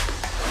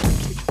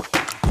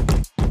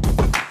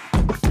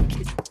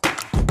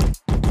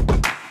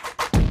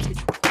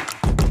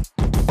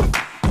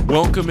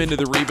Welcome into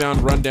the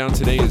Rebound Rundown.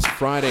 Today is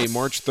Friday,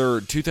 March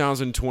 3rd,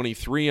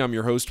 2023. I'm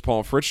your host,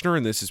 Paul Fritchner,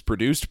 and this is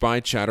produced by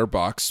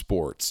Chatterbox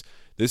Sports.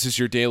 This is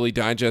your daily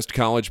digest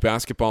college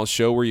basketball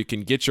show where you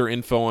can get your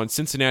info on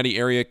Cincinnati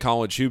area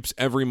college hoops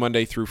every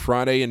Monday through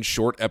Friday in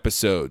short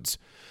episodes.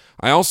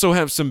 I also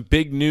have some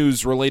big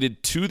news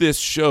related to this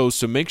show,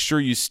 so make sure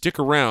you stick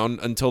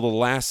around until the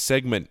last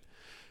segment.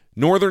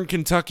 Northern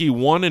Kentucky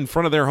won in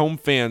front of their home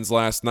fans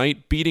last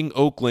night, beating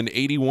Oakland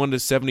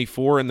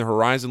 81-74 in the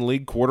Horizon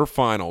League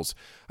quarterfinals.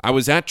 I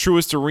was at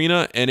Truist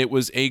Arena, and it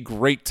was a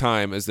great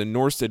time as the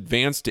Norse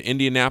advanced to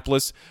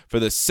Indianapolis for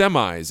the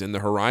semis in the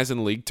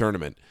Horizon League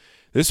tournament.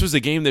 This was a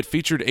game that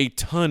featured a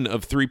ton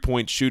of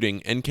three-point shooting.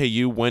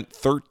 NKU went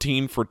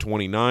 13 for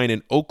 29,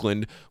 and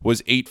Oakland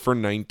was 8 for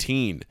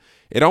 19.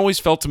 It always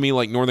felt to me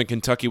like Northern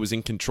Kentucky was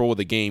in control of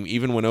the game,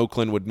 even when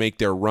Oakland would make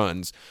their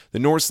runs. The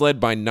Norse led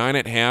by 9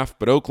 at half,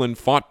 but Oakland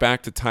fought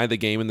back to tie the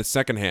game in the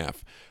second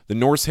half. The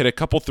Norse hit a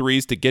couple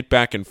threes to get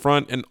back in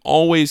front and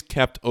always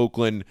kept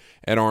Oakland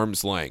at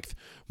arm's length.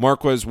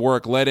 Marquez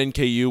Warwick led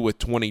NKU with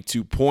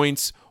 22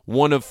 points,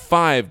 one of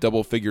 5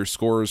 double-figure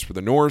scorers for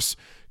the Norse.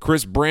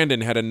 Chris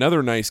Brandon had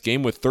another nice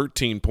game with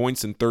 13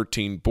 points and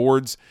 13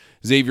 boards.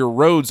 Xavier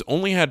Rhodes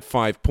only had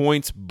 5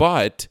 points,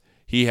 but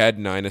he had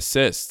 9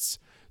 assists.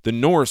 The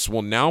Norse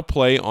will now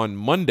play on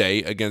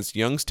Monday against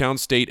Youngstown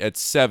State at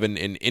 7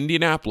 in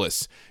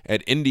Indianapolis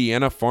at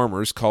Indiana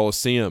Farmers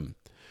Coliseum.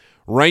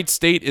 Wright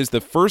State is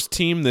the first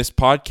team this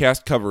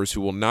podcast covers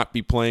who will not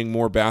be playing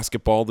more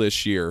basketball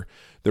this year.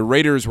 The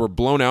Raiders were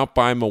blown out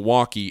by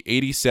Milwaukee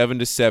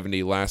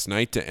 87-70 last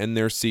night to end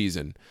their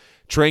season.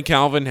 Trey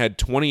Calvin had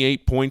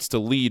 28 points to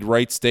lead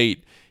Wright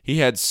State. He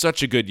had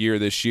such a good year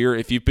this year.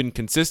 If you've been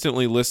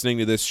consistently listening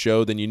to this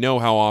show, then you know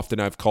how often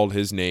I've called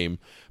his name.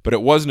 But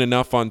it wasn't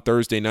enough on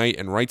Thursday night,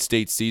 and Wright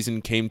State's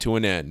season came to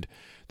an end.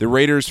 The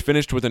Raiders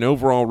finished with an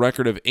overall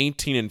record of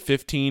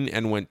 18-15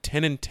 and went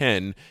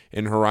 10-10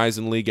 in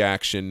Horizon League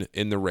action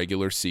in the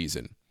regular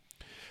season.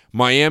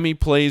 Miami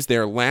plays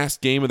their last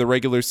game of the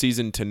regular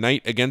season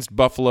tonight against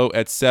Buffalo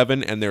at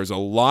 7, and there's a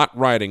lot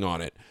riding on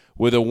it.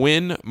 With a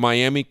win,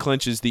 Miami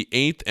clinches the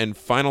 8th and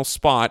final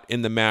spot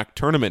in the MAC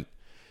tournament.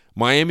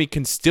 Miami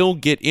can still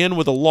get in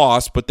with a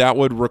loss, but that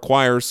would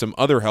require some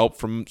other help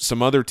from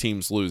some other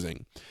teams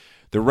losing.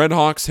 The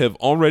Redhawks have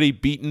already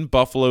beaten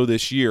Buffalo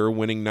this year,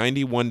 winning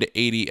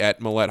 91-80 at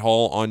Millett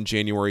Hall on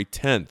January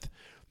 10th.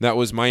 That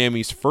was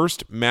Miami's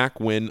first MAC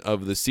win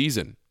of the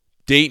season.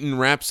 Dayton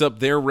wraps up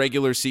their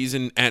regular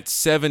season at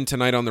 7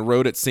 tonight on the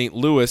road at St.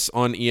 Louis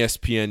on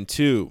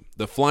ESPN2.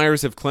 The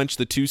Flyers have clinched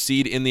the 2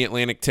 seed in the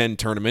Atlantic 10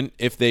 tournament.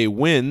 If they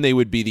win, they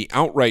would be the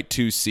outright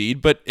 2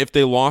 seed, but if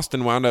they lost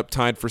and wound up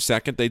tied for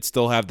second, they'd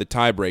still have the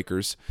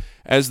tiebreakers.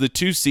 As the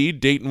 2 seed,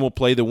 Dayton will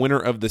play the winner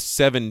of the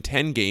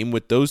 7-10 game,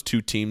 with those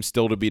two teams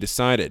still to be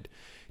decided.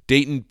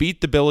 Dayton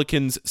beat the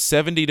Billikens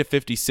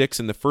 70-56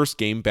 in the first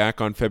game back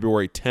on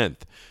February 10th.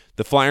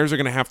 The Flyers are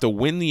going to have to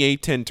win the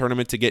A-10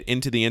 tournament to get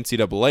into the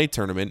NCAA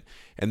tournament,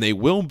 and they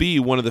will be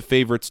one of the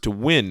favorites to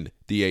win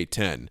the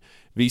A-10.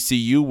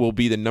 VCU will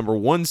be the number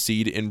 1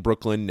 seed in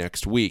Brooklyn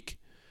next week.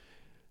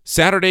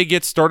 Saturday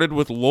gets started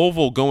with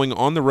Louisville going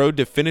on the road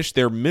to finish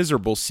their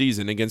miserable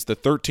season against the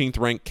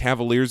 13th-ranked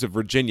Cavaliers of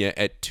Virginia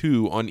at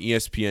 2 on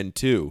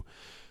ESPN2.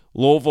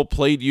 Louisville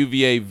played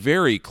UVA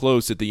very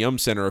close at the Yum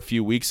Center a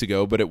few weeks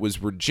ago, but it was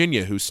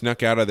Virginia who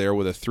snuck out of there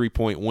with a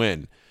 3-point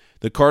win.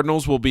 The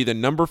Cardinals will be the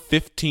number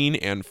 15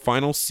 and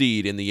final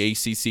seed in the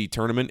ACC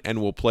tournament and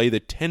will play the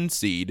 10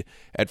 seed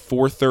at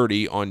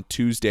 4:30 on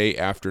Tuesday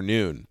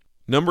afternoon.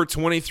 Number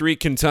 23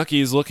 Kentucky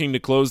is looking to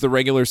close the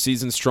regular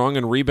season strong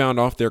and rebound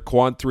off their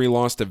quad 3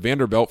 loss to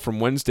Vanderbilt from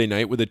Wednesday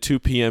night with a 2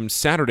 p.m.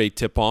 Saturday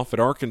tip-off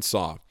at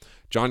Arkansas.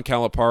 John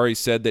Calipari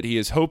said that he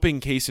is hoping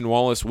Cason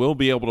Wallace will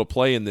be able to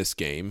play in this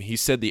game. He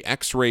said the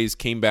x-rays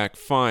came back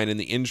fine and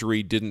the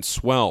injury didn't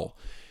swell.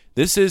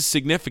 This is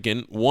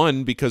significant,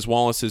 1, because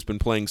Wallace has been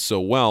playing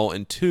so well,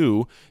 and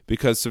 2,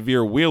 because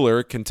Severe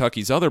Wheeler,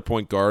 Kentucky's other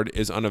point guard,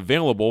 is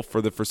unavailable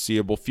for the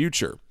foreseeable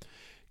future.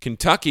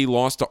 Kentucky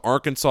lost to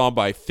Arkansas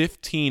by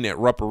 15 at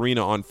Rupp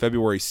Arena on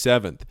February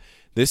 7th.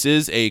 This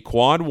is a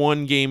quad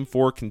 1 game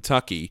for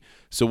Kentucky,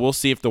 so we'll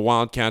see if the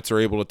Wildcats are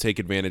able to take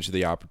advantage of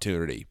the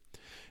opportunity.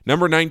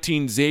 Number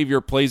 19,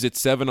 Xavier, plays at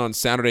 7 on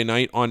Saturday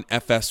night on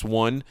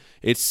FS1.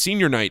 It's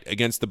senior night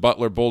against the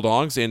Butler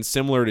Bulldogs, and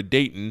similar to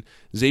Dayton,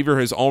 Xavier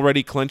has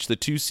already clinched the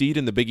 2 seed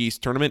in the Big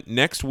East tournament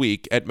next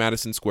week at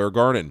Madison Square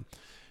Garden.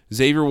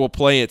 Xavier will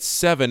play at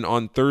 7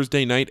 on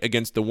Thursday night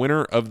against the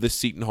winner of the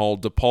Seton Hall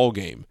DePaul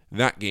game.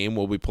 That game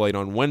will be played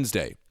on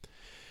Wednesday.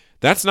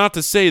 That's not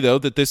to say, though,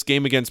 that this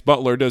game against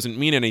Butler doesn't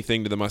mean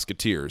anything to the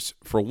Musketeers.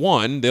 For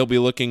one, they'll be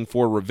looking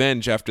for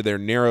revenge after their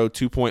narrow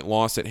 2-point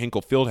loss at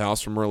Hinkle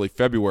Fieldhouse from early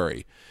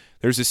February.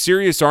 There's a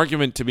serious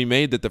argument to be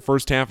made that the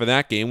first half of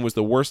that game was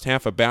the worst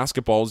half of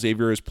basketball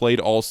Xavier has played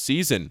all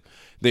season.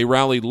 They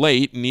rallied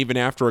late, and even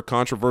after a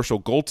controversial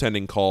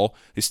goaltending call,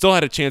 they still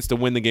had a chance to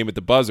win the game at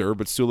the buzzer,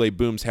 but Sule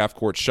Boom's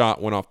half-court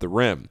shot went off the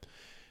rim.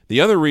 The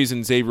other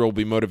reason Xavier will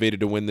be motivated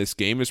to win this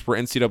game is for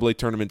NCAA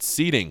tournament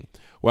seeding.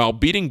 While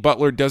beating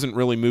Butler doesn't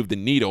really move the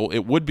needle,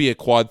 it would be a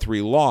quad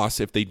 3 loss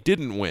if they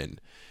didn't win.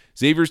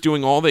 Xavier's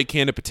doing all they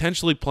can to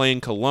potentially play in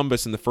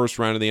Columbus in the first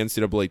round of the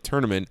NCAA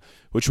tournament,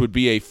 which would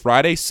be a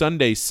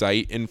Friday-Sunday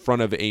sight in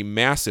front of a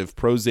massive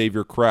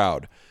pro-Xavier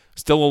crowd.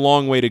 Still a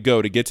long way to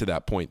go to get to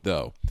that point,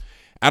 though.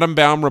 Adam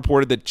Baum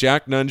reported that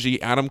Jack Nunge,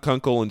 Adam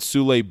Kunkel, and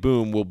Sule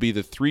Boom will be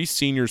the 3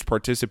 seniors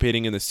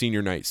participating in the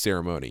senior night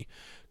ceremony.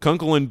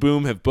 Kunkel and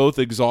Boom have both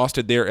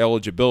exhausted their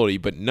eligibility,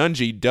 but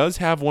Nunge does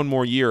have one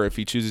more year if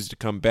he chooses to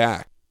come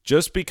back.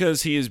 Just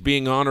because he is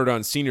being honored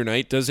on senior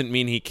night doesn't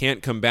mean he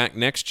can't come back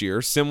next year,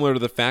 similar to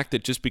the fact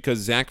that just because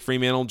Zach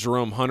Fremantle,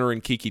 Jerome Hunter,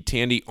 and Kiki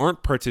Tandy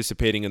aren't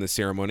participating in the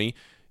ceremony,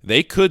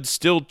 they could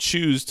still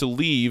choose to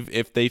leave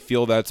if they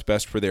feel that's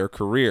best for their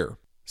career.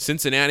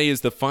 Cincinnati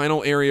is the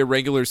final area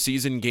regular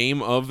season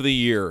game of the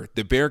year.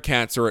 The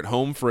Bearcats are at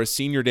home for a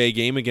senior day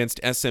game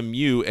against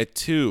SMU at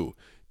 2.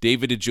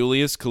 David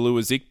DeJulius, Kalu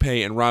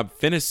Ezikpe, and Rob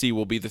Finnessy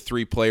will be the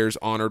 3 players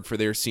honored for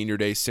their senior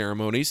day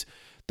ceremonies.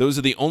 Those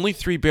are the only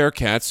 3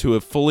 Bearcats who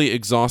have fully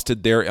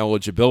exhausted their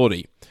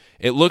eligibility.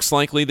 It looks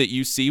likely that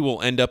UC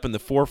will end up in the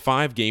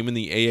 4-5 game in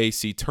the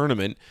AAC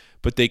tournament,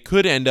 but they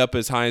could end up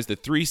as high as the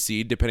 3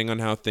 seed depending on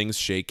how things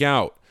shake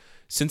out.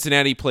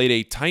 Cincinnati played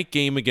a tight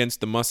game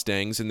against the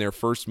Mustangs in their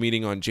first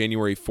meeting on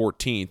January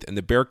 14th, and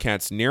the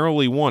Bearcats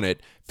narrowly won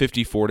it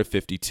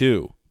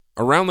 54-52.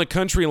 Around the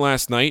country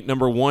last night,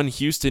 number 1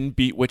 Houston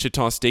beat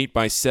Wichita State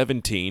by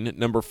 17,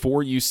 number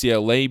 4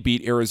 UCLA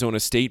beat Arizona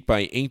State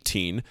by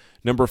 18,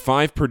 number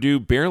 5 Purdue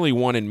barely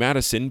won in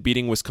Madison,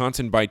 beating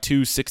Wisconsin by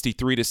 2,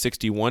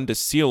 63-61 to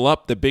seal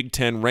up the Big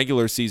Ten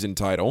regular season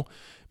title.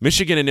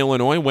 Michigan and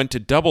Illinois went to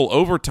double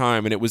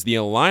overtime, and it was the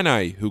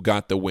Illini who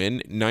got the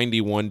win,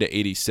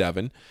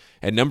 91-87.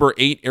 And number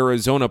 8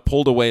 Arizona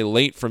pulled away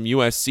late from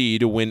USC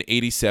to win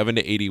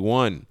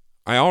 87-81.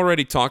 I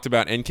already talked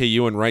about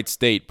NKU and Wright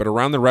State, but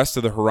around the rest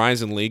of the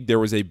Horizon League, there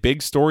was a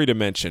big story to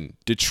mention.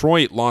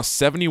 Detroit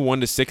lost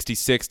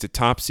 71-66 to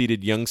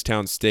top-seeded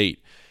Youngstown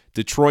State.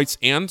 Detroit's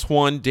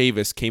Antoine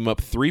Davis came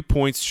up 3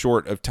 points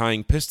short of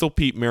tying Pistol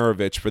Pete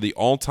Maravich for the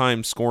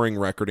all-time scoring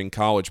record in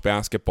college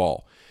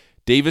basketball.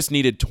 Davis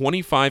needed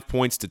 25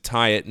 points to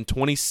tie it and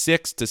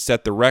 26 to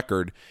set the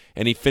record,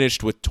 and he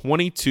finished with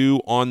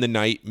 22 on the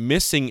night,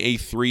 missing a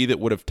 3 that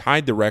would have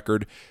tied the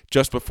record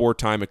just before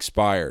time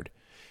expired.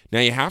 Now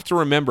you have to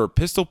remember,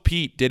 Pistol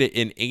Pete did it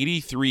in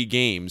 83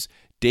 games.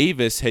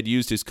 Davis had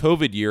used his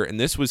COVID year, and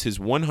this was his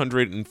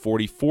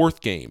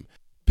 144th game.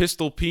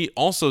 Pistol Pete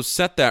also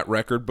set that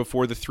record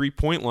before the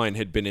three-point line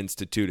had been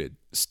instituted.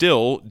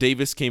 Still,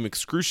 Davis came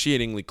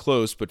excruciatingly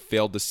close but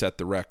failed to set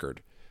the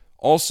record.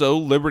 Also,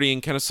 Liberty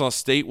and Kennesaw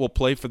State will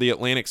play for the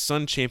Atlantic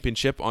Sun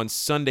Championship on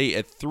Sunday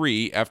at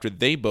 3 after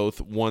they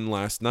both won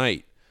last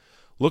night.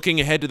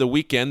 Looking ahead to the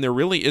weekend, there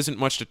really isn't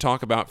much to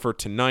talk about for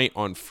tonight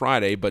on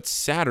Friday, but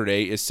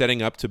Saturday is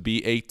setting up to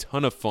be a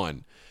ton of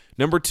fun.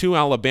 Number 2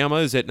 Alabama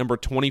is at number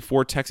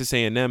 24 Texas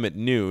A&M at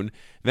noon.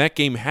 That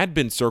game had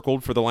been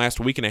circled for the last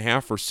week and a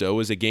half or so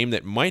as a game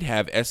that might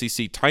have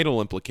SEC title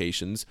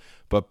implications,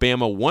 but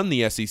Bama won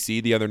the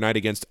SEC the other night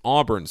against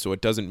Auburn, so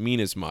it doesn't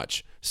mean as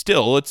much.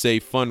 Still, it's a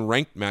fun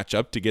ranked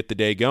matchup to get the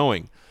day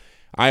going.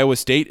 Iowa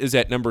State is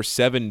at number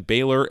 7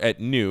 Baylor at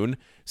noon.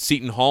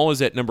 Seton Hall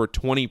is at number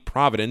 20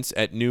 Providence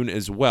at noon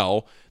as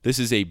well. This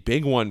is a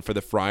big one for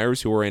the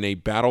Friars, who are in a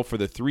battle for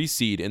the 3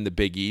 seed in the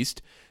Big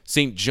East.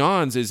 St.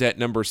 John's is at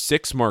number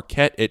 6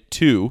 Marquette at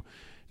 2.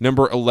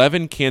 Number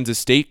 11 Kansas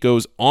State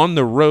goes on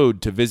the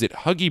road to visit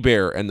Huggy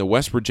Bear and the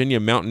West Virginia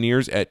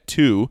Mountaineers at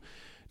 2.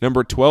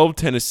 Number 12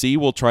 Tennessee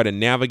will try to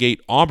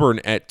navigate Auburn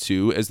at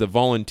 2 as the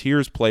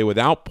Volunteers play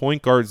without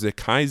point guard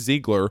Zakai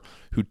Ziegler,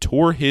 who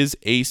tore his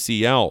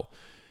ACL.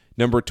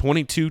 Number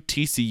 22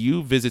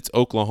 TCU visits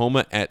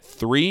Oklahoma at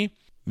 3.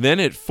 Then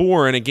at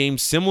 4, in a game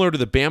similar to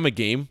the Bama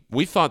game,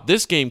 we thought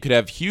this game could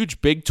have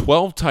huge Big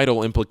 12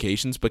 title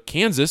implications, but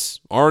Kansas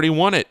already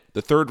won it.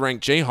 The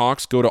third-ranked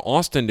Jayhawks go to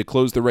Austin to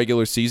close the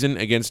regular season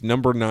against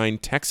number 9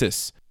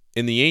 Texas.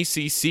 In the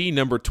ACC,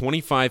 number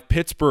 25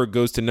 Pittsburgh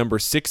goes to number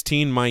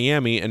 16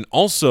 Miami, and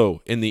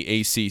also in the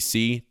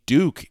ACC,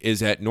 Duke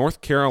is at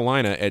North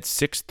Carolina at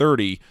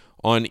 6:30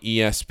 on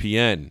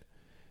ESPN.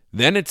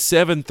 Then at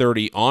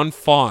 7:30 on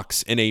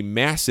Fox in a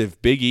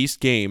massive Big East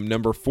game,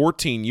 number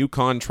 14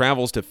 UConn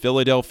travels to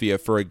Philadelphia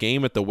for a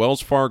game at the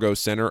Wells Fargo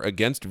Center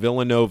against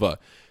Villanova.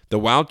 The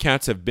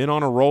Wildcats have been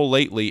on a roll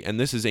lately, and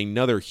this is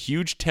another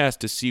huge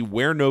test to see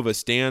where Nova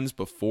stands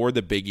before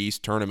the Big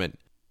East tournament.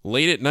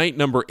 Late at night,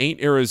 number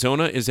 8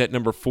 Arizona is at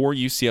number 4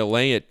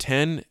 UCLA at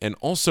 10, and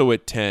also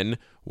at 10,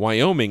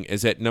 Wyoming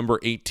is at number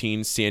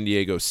 18 San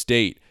Diego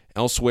State.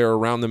 Elsewhere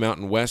around the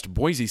Mountain West,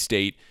 Boise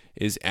State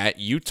is at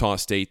Utah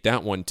State,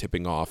 that one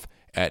tipping off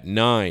at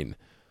 9.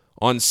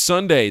 On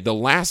Sunday, the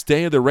last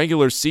day of the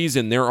regular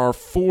season, there are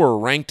 4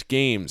 ranked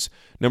games.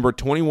 Number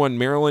 21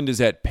 Maryland is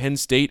at Penn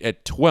State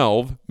at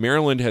 12.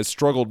 Maryland has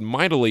struggled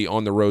mightily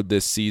on the road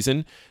this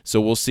season,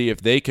 so we'll see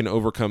if they can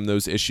overcome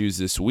those issues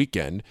this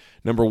weekend.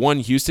 Number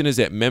 1 Houston is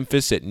at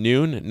Memphis at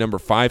noon. Number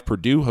 5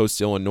 Purdue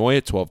hosts Illinois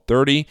at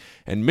 12:30.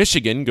 And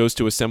Michigan goes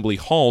to Assembly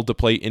Hall to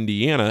play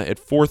Indiana at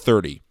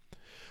 4:30.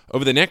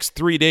 Over the next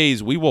 3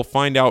 days, we will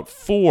find out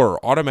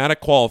 4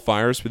 automatic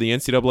qualifiers for the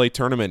NCAA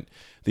tournament.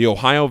 The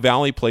Ohio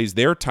Valley plays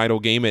their title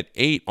game at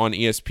 8 on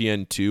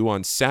ESPN2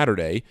 on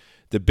Saturday.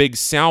 The Big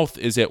South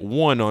is at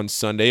 1 on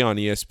Sunday on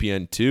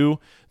ESPN2.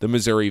 The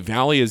Missouri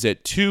Valley is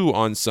at 2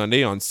 on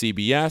Sunday on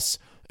CBS.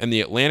 And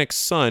the Atlantic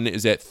Sun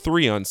is at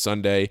 3 on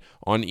Sunday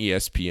on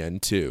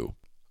ESPN2.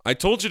 I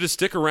told you to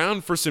stick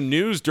around for some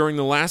news during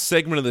the last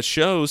segment of the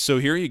show, so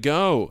here you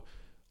go.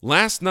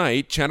 Last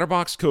night,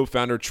 Chatterbox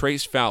co-founder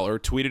Trace Fowler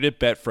tweeted at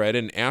BetFred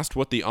and asked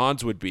what the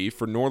odds would be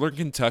for Northern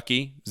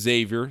Kentucky,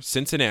 Xavier,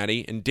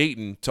 Cincinnati, and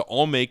Dayton to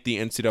all make the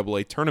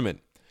NCAA tournament.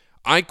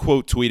 I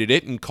quote tweeted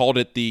it and called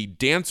it the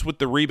Dance with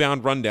the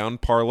Rebound Rundown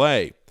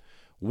Parlay.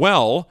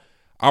 Well,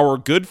 our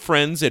good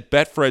friends at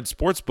BetFred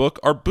Sportsbook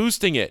are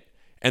boosting it,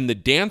 and the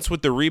Dance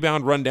with the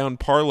Rebound Rundown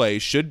Parlay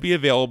should be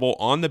available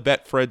on the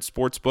BetFred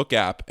Sportsbook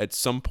app at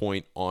some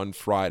point on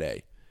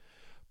Friday.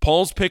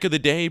 Paul's pick of the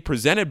day,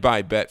 presented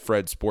by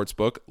BetFred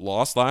Sportsbook,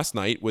 lost last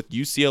night with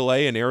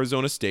UCLA and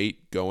Arizona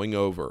State going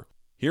over.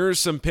 Here are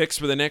some picks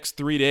for the next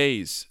 3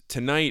 days.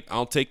 Tonight,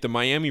 I'll take the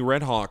Miami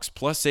Redhawks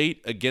 +8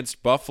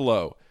 against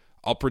Buffalo.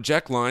 I'll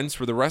project lines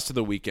for the rest of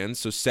the weekend,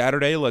 so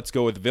Saturday, let's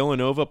go with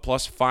Villanova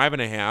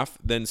 +5.5,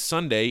 then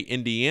Sunday,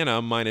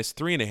 Indiana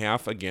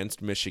 -3.5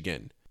 against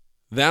Michigan.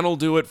 That'll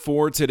do it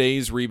for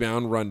today's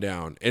Rebound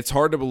Rundown. It's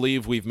hard to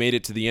believe we've made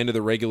it to the end of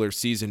the regular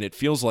season. It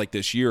feels like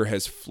this year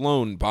has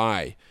flown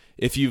by.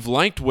 If you've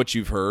liked what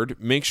you've heard,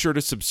 make sure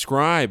to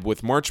subscribe.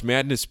 With March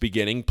Madness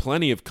beginning,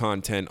 plenty of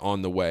content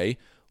on the way.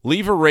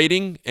 Leave a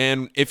rating,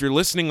 and if you're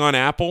listening on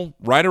Apple,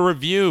 write a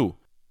review.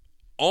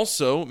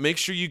 Also, make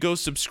sure you go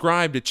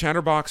subscribe to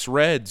Chatterbox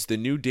Reds, the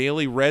new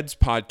daily Reds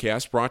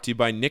podcast brought to you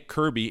by Nick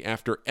Kirby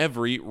after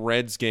every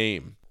Reds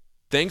game.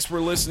 Thanks for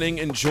listening.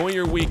 Enjoy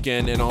your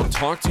weekend, and I'll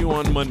talk to you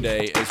on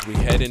Monday as we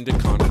head into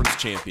Conference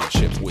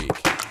Championship Week.